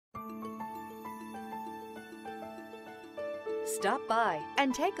Stop by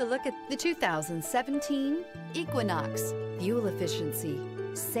and take a look at the 2017 Equinox. Fuel efficiency,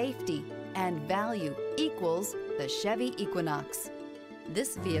 safety, and value equals the Chevy Equinox.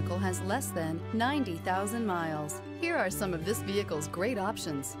 This vehicle has less than 90,000 miles. Here are some of this vehicle's great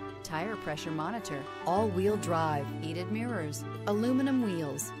options: tire pressure monitor, all-wheel drive, heated mirrors, aluminum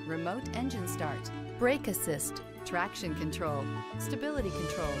wheels, remote engine start, brake assist, traction control, stability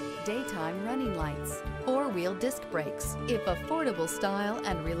control, daytime running lights, four-wheel disc brakes. If affordable style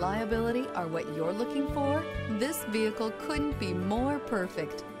and reliability are what you're looking for, this vehicle couldn't be more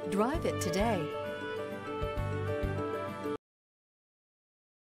perfect. Drive it today.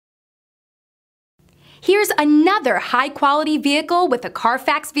 Here's another high-quality vehicle with a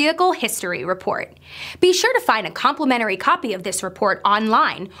Carfax Vehicle History Report. Be sure to find a complimentary copy of this report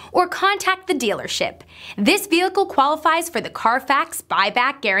online or contact the dealership. This vehicle qualifies for the Carfax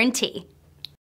Buyback Guarantee.